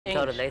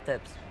الجيتار اللي هي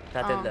تابس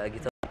بتاعت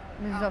الجيتار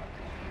بالظبط.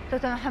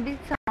 طب حابين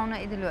تسمعونا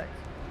ايه دلوقتي؟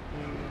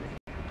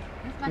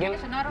 نسمع حاجه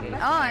عشان نعرف بس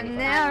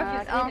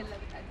نعرف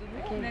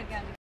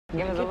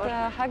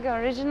ونرجع حاجه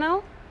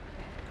اوريجينال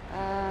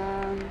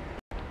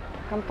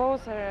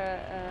كومبوزر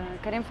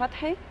كريم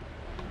فتحي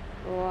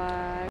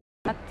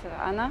وكانت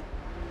انا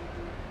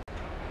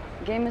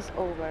Game is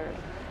over.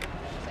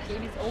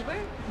 Game is over?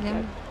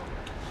 جميل.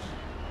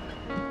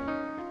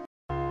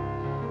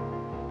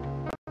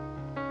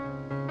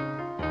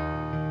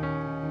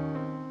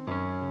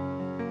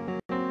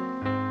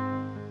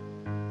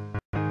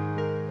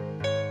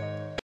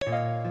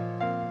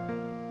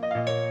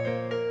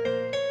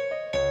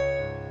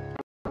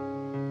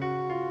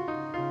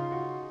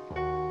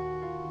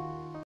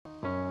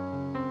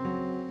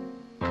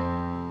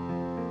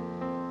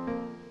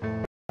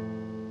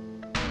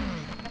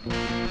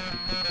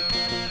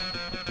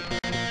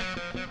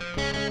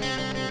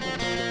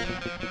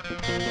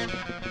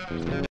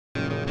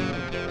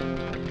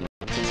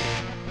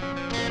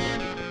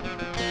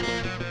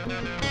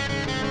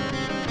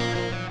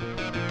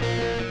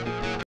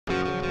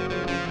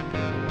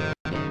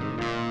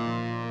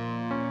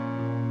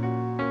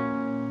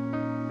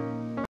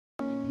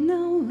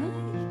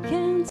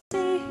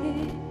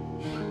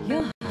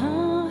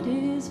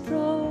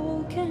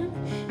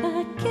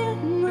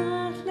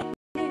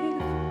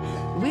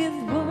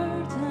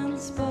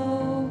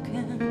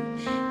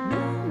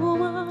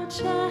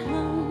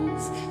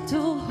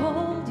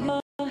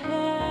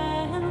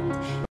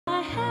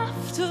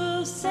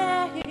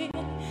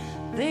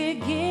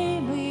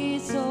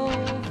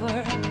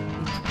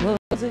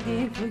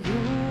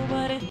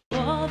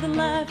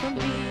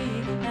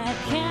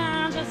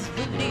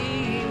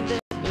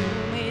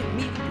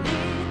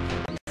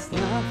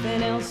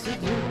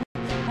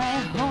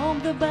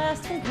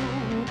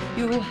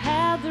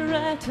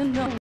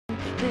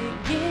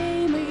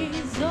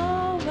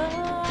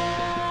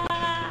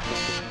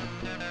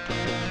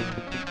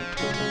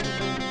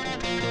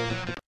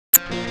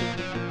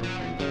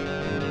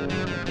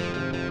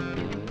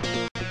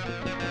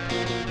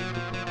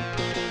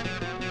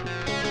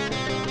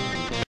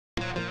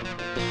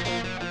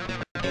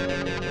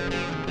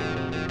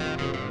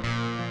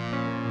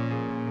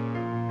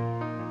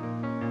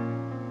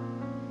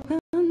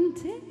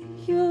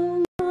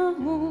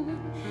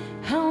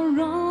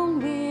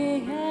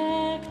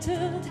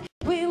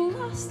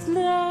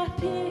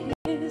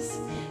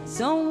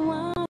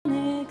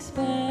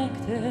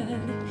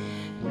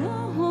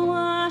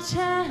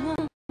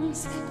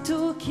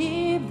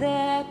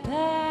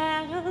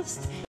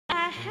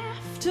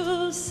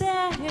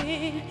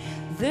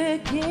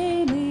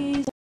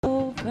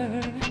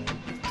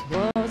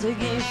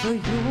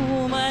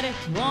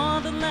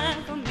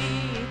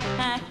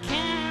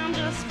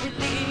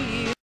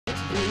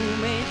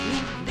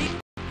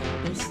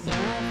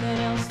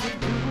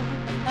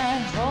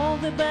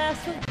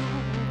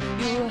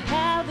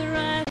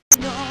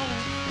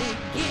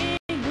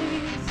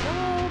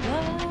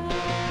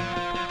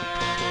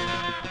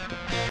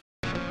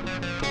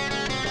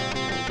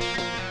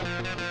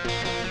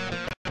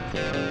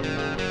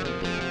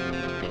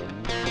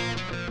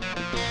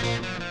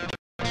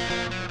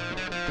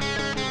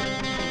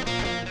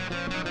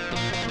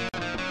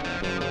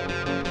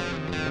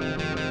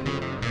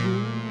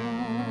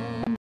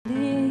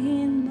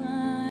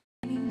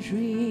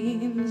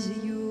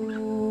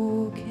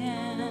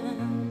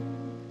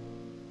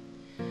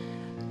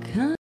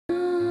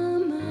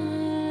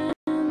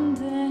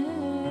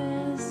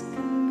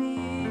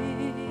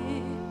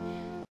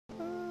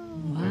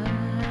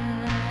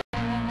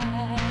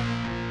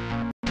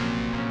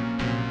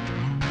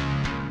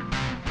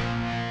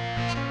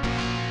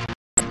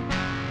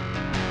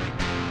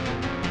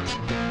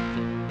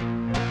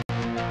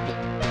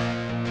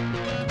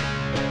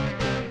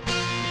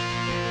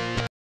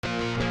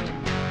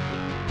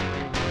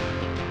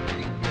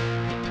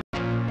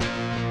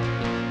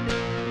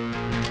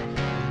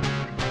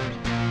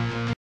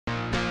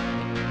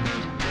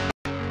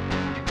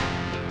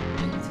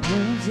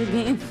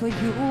 Again for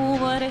you,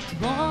 but it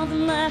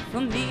wasn't left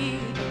for me.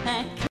 I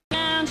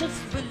can't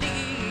just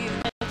believe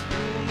that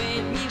you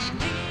made me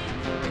bleed.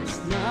 There's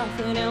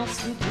nothing else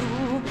to do.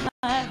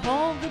 I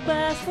hope the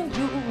best for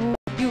you.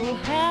 You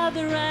have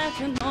the right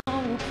to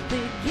know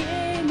the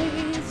game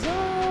is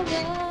over.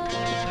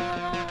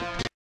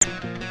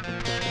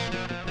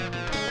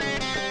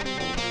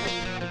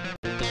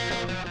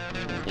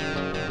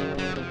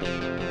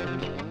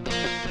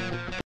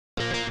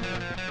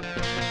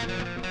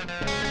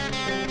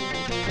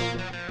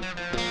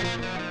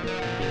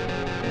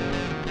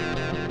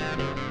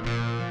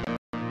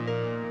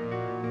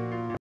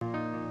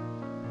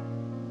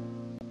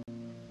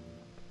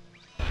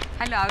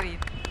 حلو قوي،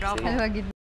 برافو. حلوة جدا.